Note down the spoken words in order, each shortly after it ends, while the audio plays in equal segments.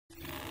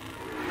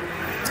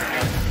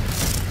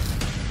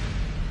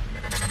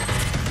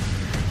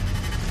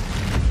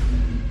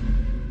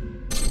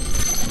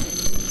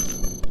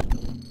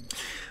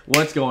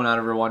What's going on,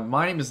 everyone?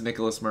 My name is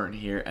Nicholas Merton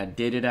here at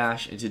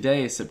DataDash, and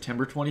today is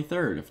September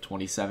 23rd of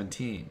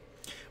 2017.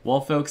 Well,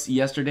 folks,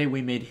 yesterday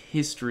we made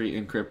history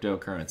in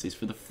cryptocurrencies.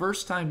 For the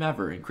first time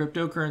ever in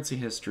cryptocurrency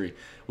history,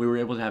 we were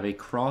able to have a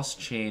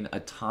cross-chain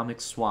atomic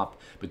swap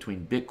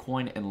between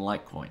Bitcoin and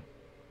Litecoin.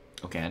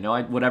 Okay, I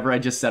know whatever I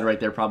just said right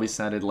there probably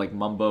sounded like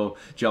mumbo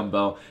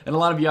jumbo, and a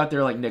lot of you out there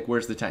are like, Nick,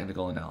 where's the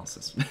technical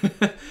analysis?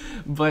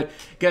 But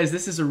guys,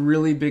 this is a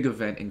really big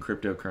event in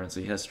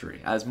cryptocurrency history.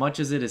 As much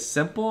as it is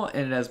simple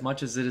and as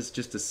much as it is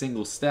just a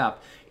single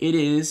step, it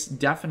is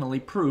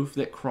definitely proof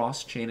that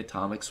cross-chain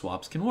atomic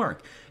swaps can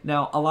work.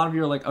 Now, a lot of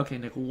you are like, okay,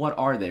 Nick, what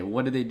are they?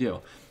 What do they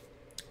do?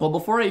 Well,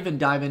 before I even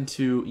dive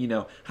into,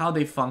 how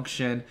they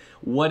function,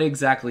 what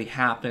exactly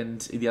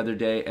happened the other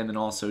day, and then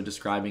also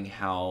describing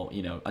how,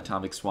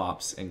 atomic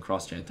swaps and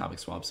cross-chain atomic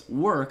swaps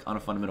work on a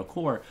fundamental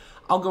core,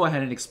 I'll go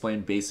ahead and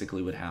explain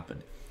basically what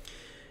happened.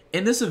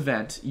 In this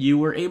event, you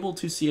were able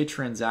to see a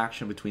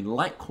transaction between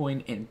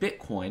Litecoin and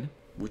Bitcoin,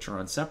 which are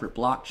on separate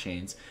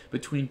blockchains,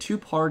 between two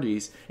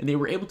parties, and they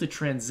were able to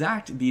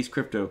transact these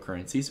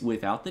cryptocurrencies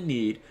without the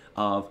need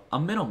of a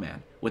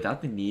middleman,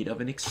 without the need of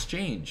an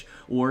exchange,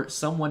 or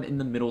someone in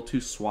the middle to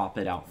swap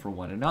it out for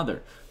one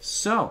another.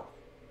 So,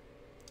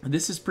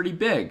 this is pretty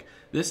big.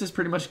 This is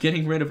pretty much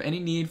getting rid of any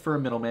need for a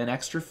middleman,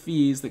 extra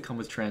fees that come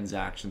with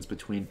transactions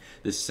between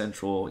this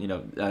central,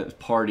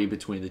 party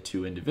between the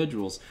two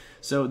individuals.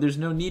 So there's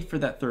no need for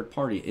that third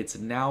party. It's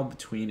now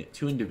between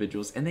two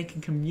individuals, and they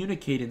can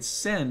communicate and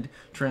send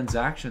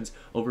transactions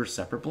over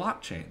separate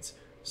blockchains.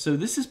 So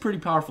this is pretty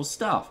powerful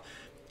stuff.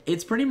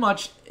 It's pretty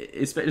much,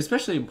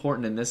 especially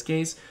important in this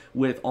case,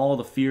 with all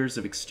the fears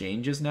of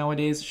exchanges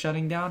nowadays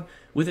shutting down.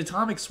 With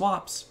atomic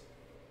swaps,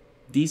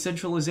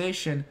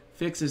 decentralization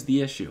fixes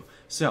the issue.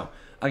 So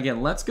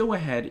again, let's go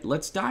ahead,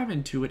 let's dive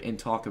into it and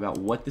talk about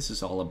what this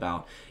is all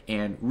about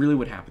and really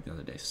what happened the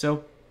other day.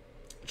 So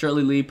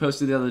Charlie Lee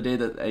posted the other day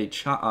that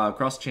a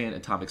cross-chain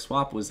atomic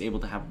swap was able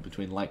to happen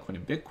between Litecoin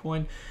and Bitcoin.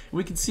 And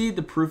we can see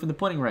the proof in the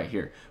pudding right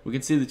here. We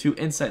can see the two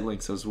insight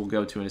links, as we'll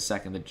go to in a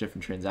second, the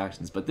different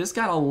transactions. But this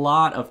got a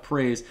lot of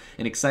praise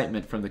and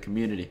excitement from the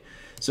community.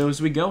 So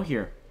as we go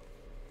here,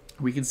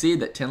 we can see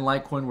that 10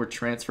 Litecoin were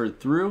transferred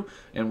through,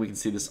 and we can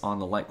see this on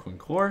the Litecoin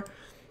core,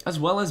 as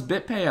well as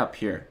BitPay up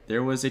here.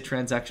 There was a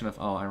transaction of,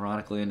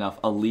 ironically enough,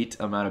 elite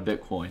amount of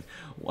Bitcoin.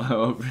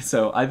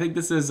 So I think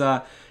this is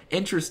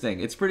interesting.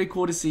 It's pretty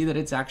cool to see that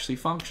it's actually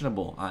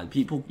functionable.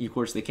 People, of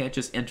course, they can't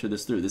just enter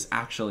this through. This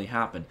actually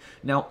happened.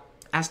 Now,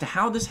 as to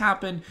how this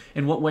happened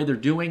and what way they're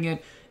doing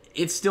it,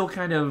 it's still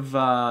kind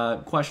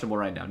of questionable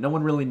right now. No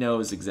one really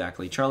knows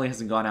exactly. Charlie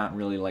hasn't gone out and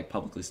really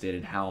publicly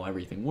stated how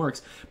everything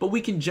works, but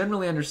we can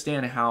generally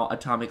understand how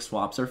atomic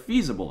swaps are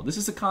feasible. This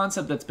is a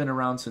concept that's been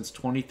around since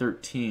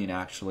 2013,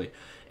 actually,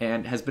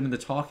 and has been in the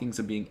talkings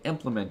of being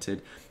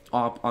implemented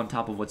on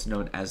top of what's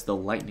known as the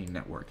Lightning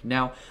Network.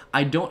 Now,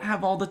 I don't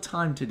have all the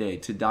time today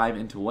to dive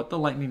into what the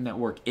Lightning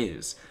Network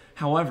is.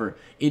 However,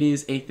 it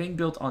is a thing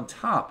built on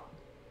top.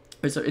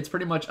 So it's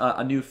pretty much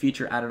a new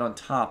feature added on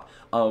top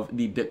of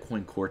the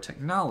Bitcoin core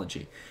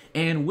technology.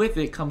 And with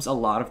it comes a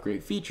lot of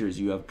great features.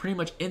 You have pretty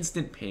much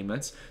instant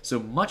payments, so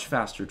much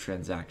faster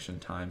transaction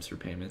times for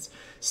payments,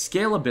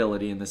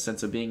 scalability in the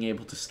sense of being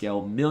able to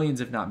scale millions,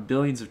 if not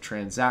billions, of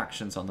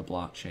transactions on the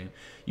blockchain.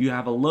 You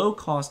have a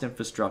low-cost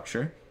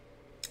infrastructure,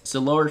 so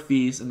lower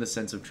fees in the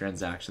sense of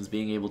transactions,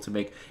 being able to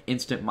make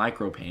instant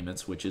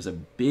micropayments, which is a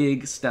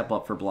big step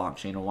up for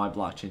blockchain and why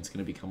blockchain is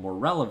going to become more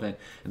relevant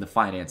in the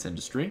finance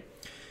industry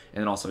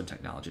and also in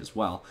technology as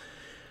well.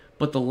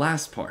 But the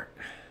last part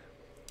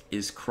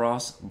is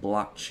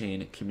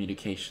cross-blockchain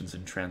communications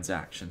and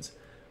transactions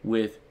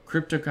with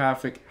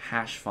cryptographic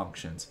hash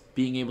functions,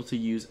 being able to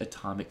use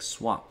atomic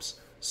swaps.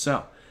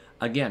 So,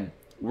 again,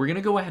 we're going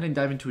to go ahead and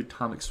dive into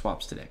atomic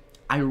swaps today.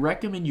 I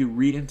recommend you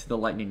read into the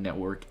Lightning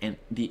Network and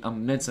the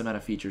immense amount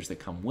of features that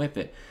come with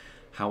it.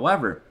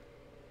 However,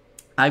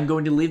 I'm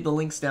going to leave the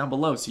links down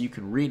below so you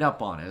can read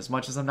up on it. As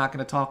much as I'm not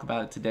going to talk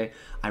about it today,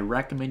 I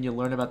recommend you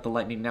learn about the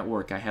Lightning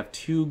Network. I have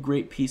two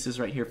great pieces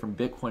right here from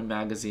Bitcoin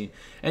Magazine.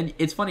 And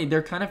it's funny,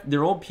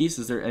 they're old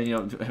pieces. They're,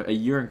 a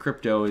year in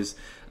crypto is,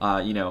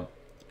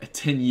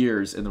 10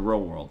 years in the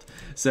real world.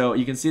 So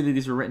you can see that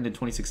these were written in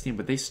 2016,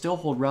 but they still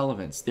hold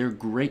relevance. They're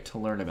great to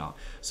learn about.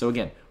 So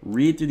again,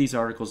 read through these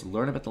articles,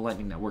 learn about the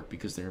Lightning Network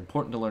because they're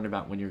important to learn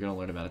about when you're going to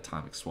learn about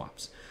atomic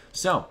swaps.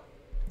 So,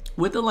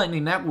 with the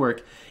Lightning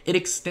Network, it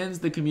extends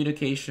the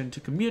communication to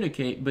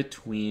communicate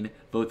between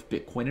both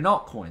Bitcoin and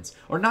altcoins.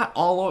 Or not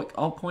all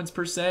altcoins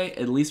per se,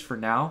 at least for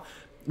now.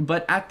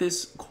 But at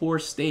this core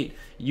state,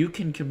 you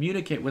can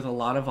communicate with a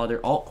lot of other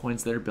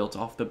altcoins that are built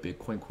off the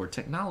Bitcoin core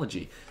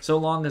technology. So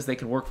long as they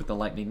can work with the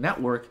Lightning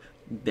Network,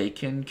 they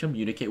can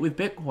communicate with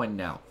Bitcoin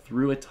now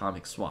through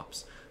atomic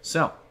swaps.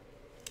 So,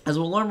 as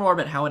we'll learn more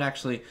about how it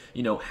actually,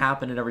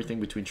 happened and everything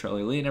between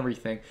Charlie Lee and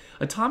everything,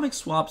 atomic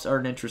swaps are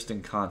an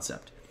interesting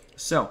concept.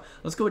 So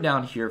let's go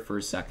down here for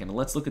a second and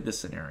let's look at this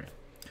scenario.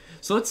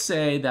 So let's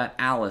say that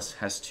Alice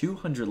has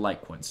 200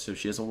 Litecoins. So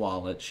she has a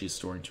wallet, she's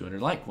storing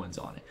 200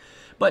 Litecoins on it.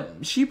 But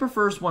she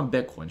prefers one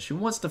Bitcoin. She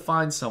wants to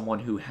find someone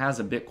who has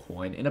a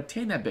Bitcoin and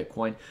obtain that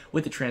Bitcoin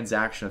with a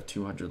transaction of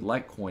 200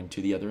 Litecoin to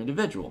the other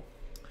individual.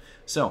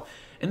 So,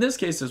 in this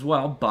case as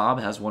well, Bob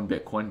has one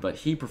Bitcoin, but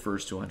he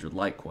prefers 200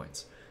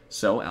 Litecoins.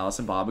 So, Alice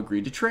and Bob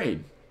agreed to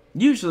trade.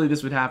 Usually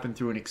this would happen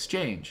through an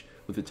exchange.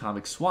 With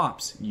atomic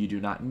swaps, you do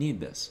not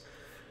need this.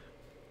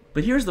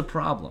 But here's the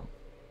problem.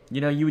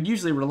 You would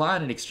usually rely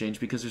on an exchange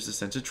because there's a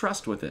sense of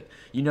trust with it.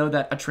 You know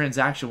that a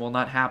transaction will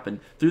not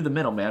happen through the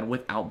middleman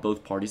without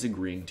both parties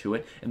agreeing to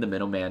it and the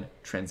middleman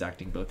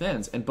transacting both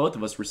ends and both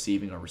of us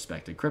receiving our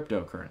respective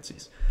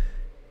cryptocurrencies.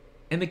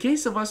 In the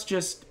case of us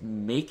just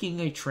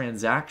making a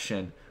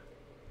transaction,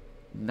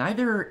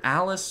 neither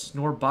Alice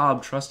nor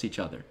Bob trust each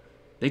other.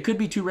 They could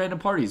be two random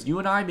parties. You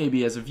and I,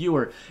 maybe as a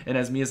viewer, and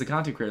as me as a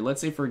content creator. Let's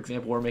say, for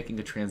example, we're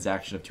making a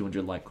transaction of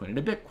 200 Litecoin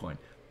into Bitcoin.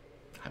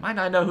 I might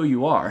not know who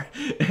you are,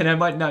 and I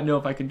might not know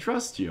if I can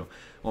trust you.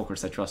 Well, of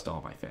course, I trust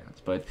all my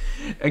fans. But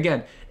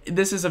again,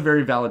 this is a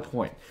very valid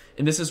point.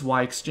 And this is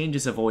why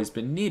exchanges have always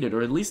been needed,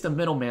 or at least a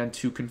middleman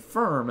to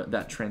confirm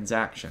that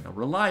transaction, a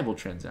reliable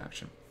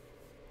transaction.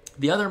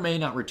 The other may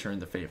not return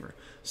the favor.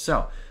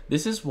 So,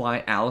 this is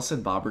why Alice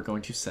and Bob are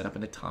going to set up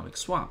an atomic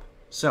swap.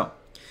 So,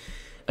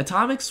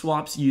 atomic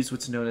swaps use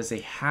what's known as a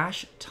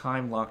hash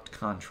time-locked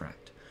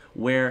contract,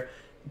 where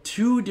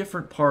two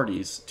different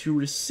parties to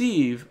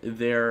receive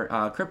their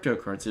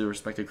cryptocurrency, their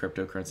respective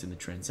cryptocurrency in the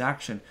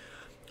transaction,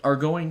 are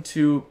going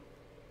to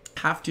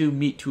have to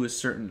meet to a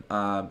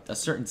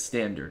certain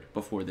standard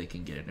before they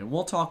can get it. And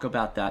we'll talk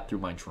about that through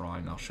my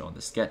drawing I'll show on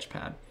the sketch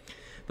pad.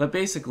 But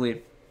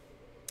basically,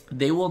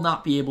 they will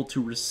not be able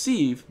to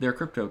receive their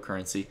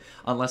cryptocurrency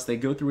unless they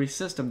go through a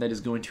system that is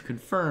going to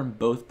confirm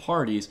both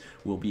parties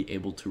will be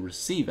able to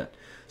receive it.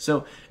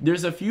 So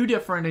there's a few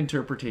different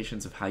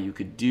interpretations of how you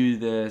could do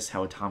this,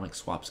 how atomic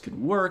swaps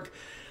could work.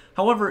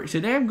 However,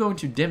 today I'm going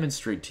to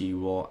demonstrate to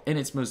you all in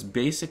its most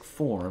basic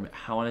form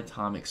how an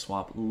atomic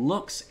swap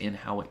looks and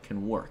how it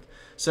can work.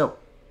 So,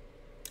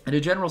 in a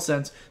general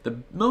sense, the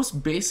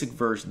most basic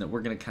version that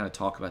we're going to kind of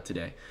talk about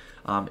today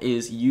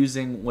is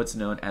using what's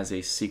known as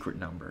a secret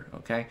number,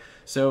 okay?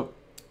 So,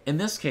 in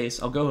this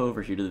case, I'll go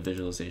over here to the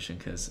visualization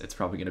because it's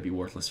probably going to be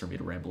worthless for me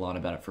to ramble on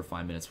about it for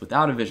 5 minutes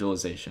without a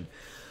visualization.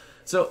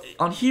 So,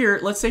 on here,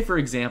 let's say, for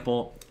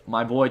example,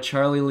 my boy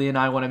Charlie Lee and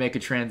I want to make a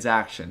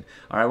transaction.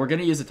 All right, we're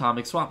going to use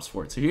atomic swaps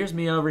for it. So, here's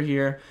me over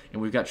here,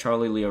 and we've got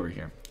Charlie Lee over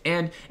here.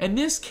 And in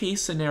this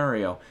case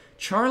scenario,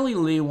 Charlie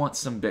Lee wants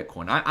some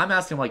Bitcoin. I'm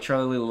asking him like,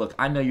 Charlie Lee, look,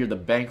 I know you're the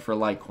bank for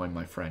Litecoin,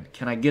 my friend.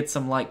 Can I get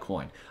some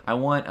Litecoin? I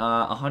want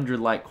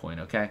 100 Litecoin,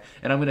 okay?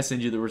 And I'm going to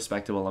send you the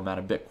respectable amount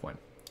of Bitcoin.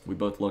 We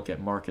both look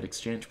at market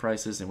exchange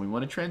prices and we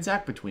want to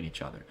transact between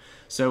each other.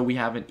 So we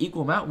have an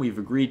equal amount, we've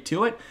agreed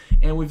to it,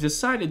 and we've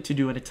decided to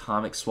do an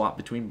atomic swap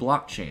between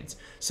blockchains.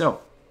 So,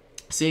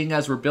 seeing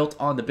as we're built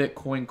on the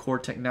Bitcoin core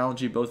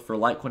technology, both for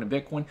Litecoin and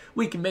Bitcoin,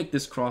 we can make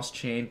this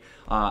cross-chain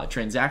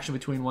transaction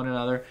between one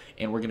another,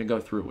 and we're going to go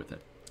through with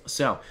it.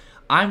 So,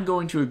 I'm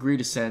going to agree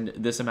to send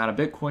this amount of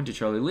Bitcoin to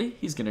Charlie Lee.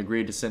 He's going to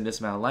agree to send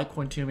this amount of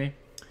Litecoin to me.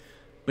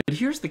 But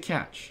here's the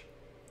catch.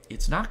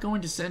 It's not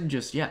going to send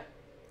just yet.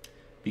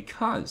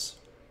 Because,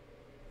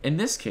 in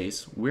this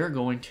case, we're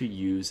going to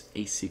use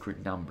a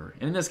secret number.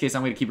 And in this case,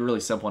 I'm going to keep it really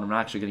simple, and I'm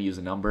not actually going to use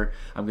a number.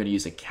 I'm going to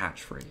use a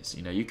catchphrase.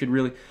 You know, you could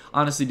really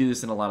honestly do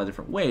this in a lot of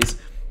different ways.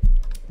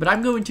 But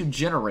I'm going to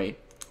generate,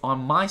 on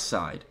my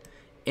side,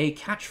 a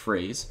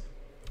catchphrase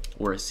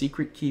or a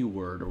secret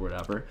keyword or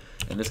whatever.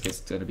 In this case,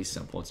 it's going to be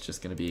simple. It's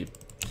just going to be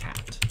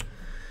cat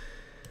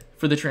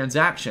for the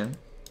transaction.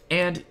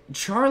 And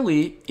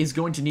Charlie is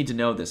going to need to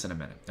know this in a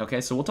minute. Okay,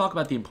 so we'll talk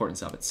about the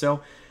importance of it.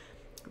 So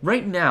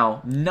right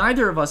now,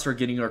 neither of us are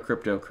getting our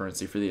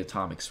cryptocurrency for the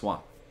atomic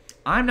swap.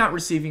 I'm not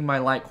receiving my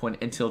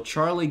Litecoin until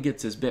Charlie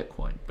gets his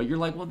Bitcoin. But you're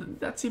like, well,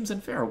 that seems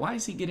unfair. Why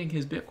is he getting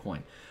his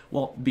Bitcoin?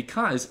 Well,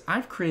 because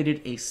I've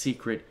created a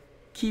secret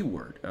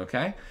keyword,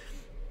 okay?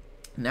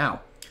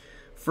 Now,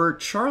 for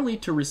Charlie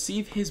to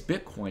receive his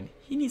Bitcoin,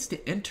 he needs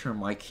to enter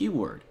my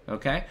keyword,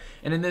 okay?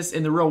 And in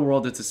the real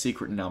world, it's a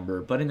secret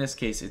number, but in this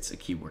case, it's a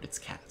keyword, it's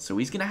cat. So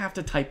he's gonna have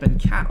to type in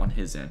cat on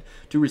his end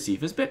to receive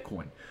his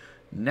Bitcoin.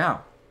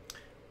 Now,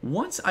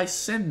 once I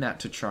send that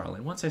to Charlie,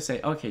 once I say,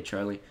 okay,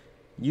 Charlie,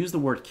 use the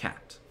word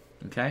cat,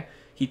 okay?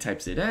 He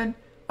types it in.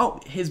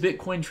 Oh, his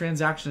Bitcoin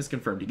transaction is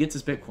confirmed. He gets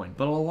his Bitcoin.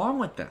 But along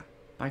with that,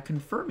 by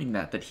confirming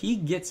that he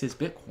gets his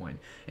Bitcoin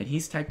and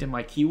he's typed in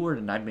my keyword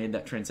and I've made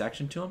that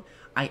transaction to him,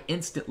 I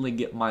instantly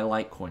get my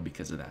Litecoin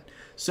because of that.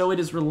 So it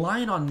is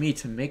relying on me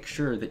to make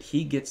sure that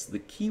he gets the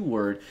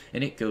keyword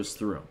and it goes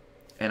through.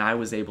 And I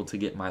was able to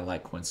get my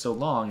Litecoin so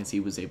long as he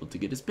was able to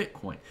get his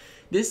Bitcoin.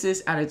 This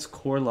is, at its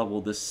core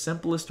level, the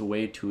simplest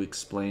way to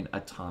explain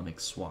atomic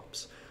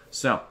swaps.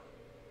 So,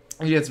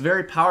 it's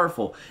very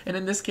powerful. And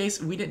in this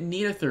case, we didn't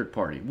need a third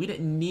party. We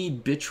didn't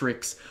need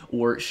Bittrex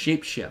or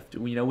Shapeshift.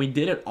 We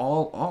did it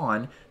all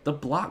on the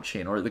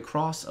blockchain or the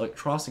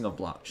crossing of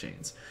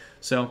blockchains.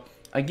 So,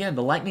 again,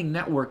 the Lightning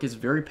Network is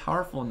very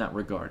powerful in that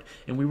regard.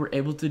 And we were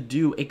able to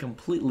do a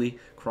completely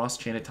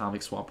cross-chain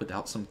atomic swap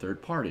without some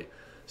third party.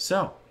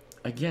 So,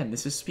 again,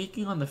 this is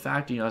speaking on the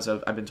fact, as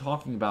I've been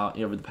talking about,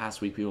 over the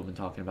past week, people have been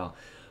talking about,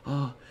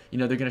 oh,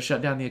 they're going to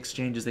shut down the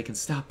exchanges, they can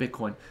stop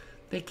Bitcoin.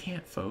 They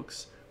can't,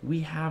 folks.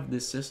 We have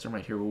this system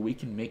right here where we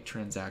can make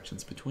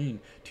transactions between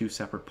two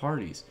separate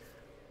parties.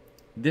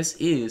 This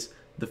is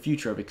the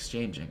future of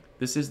exchanging.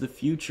 This is the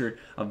future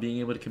of being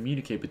able to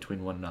communicate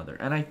between one another.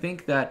 And I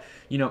think that,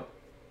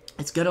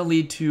 it's going to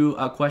lead to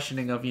a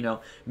questioning of,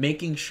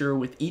 making sure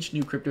with each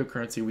new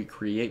cryptocurrency we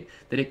create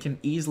that it can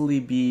easily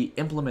be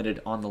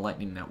implemented on the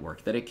Lightning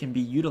Network, that it can be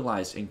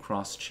utilized in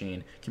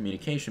cross-chain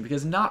communication,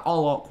 because not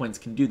all altcoins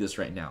can do this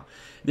right now.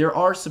 There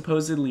are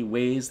supposedly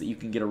ways that you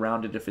can get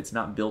around it if it's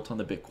not built on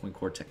the Bitcoin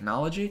Core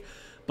technology,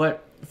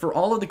 but for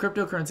all of the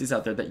cryptocurrencies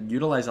out there that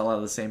utilize a lot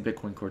of the same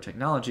Bitcoin Core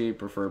technology,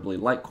 preferably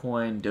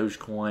Litecoin,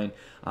 Dogecoin,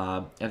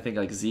 I think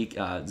like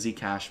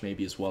Zcash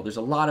maybe as well. There's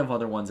a lot of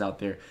other ones out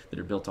there that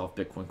are built off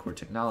Bitcoin Core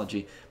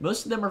technology.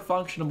 Most of them are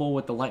functionable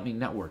with the Lightning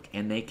Network,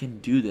 and they can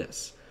do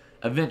this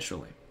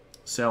eventually.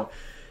 So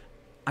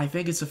I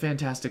think it's a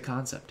fantastic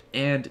concept.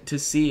 And to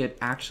see it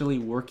actually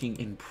working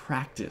in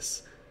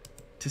practice,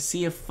 to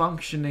see a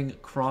functioning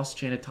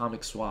cross-chain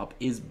atomic swap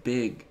is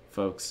big,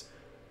 folks.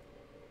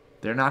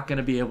 They're not going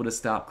to be able to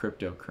stop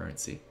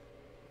cryptocurrency.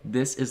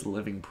 This is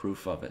living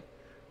proof of it.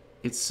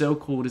 It's so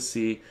cool to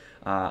see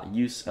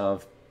use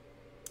of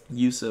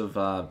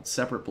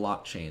separate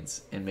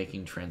blockchains in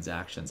making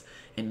transactions,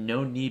 and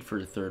no need for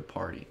a third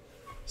party.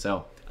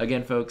 So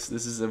again, folks,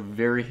 this is a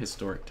very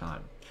historic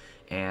time,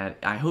 and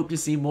I hope to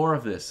see more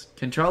of this.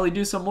 Can Charlie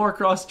do some more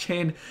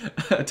cross-chain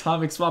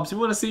atomic swaps? We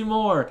want to see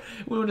more.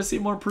 We want to see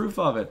more proof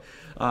of it.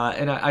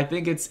 And I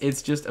think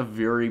it's just a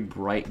very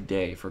bright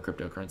day for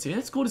cryptocurrency. And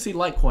it's cool to see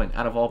Litecoin,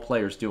 out of all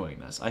players, doing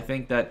this. I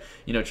think that,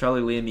 Charlie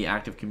Lee and the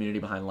active community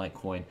behind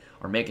Litecoin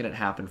are making it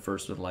happen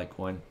first with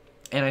Litecoin.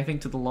 And I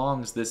think to the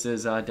longs, this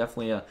is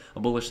definitely a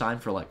bullish sign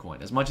for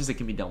Litecoin. As much as it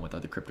can be done with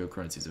other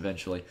cryptocurrencies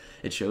eventually,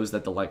 it shows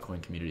that the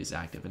Litecoin community is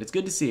active. And it's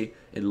good to see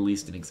at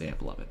least an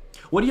example of it.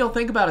 What do y'all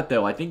think about it,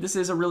 though? I think this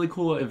is a really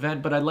cool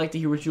event, but I'd like to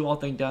hear what you all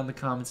think down in the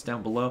comments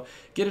down below.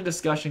 Get a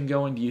discussion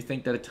going. Do you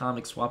think that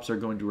atomic swaps are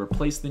going to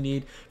replace the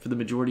need for the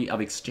majority of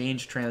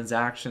exchange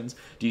transactions?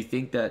 Do you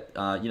think that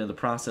the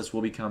process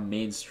will become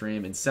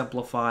mainstream and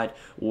simplified?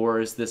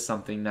 Or is this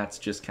something that's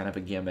just kind of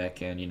a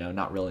gimmick and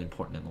not really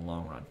important in the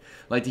long run?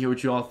 I'd like to hear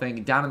what you all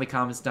think down in the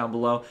comments down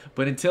below.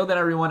 But until then,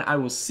 everyone, I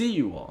will see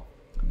you all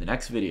in the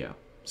next video.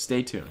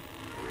 Stay tuned.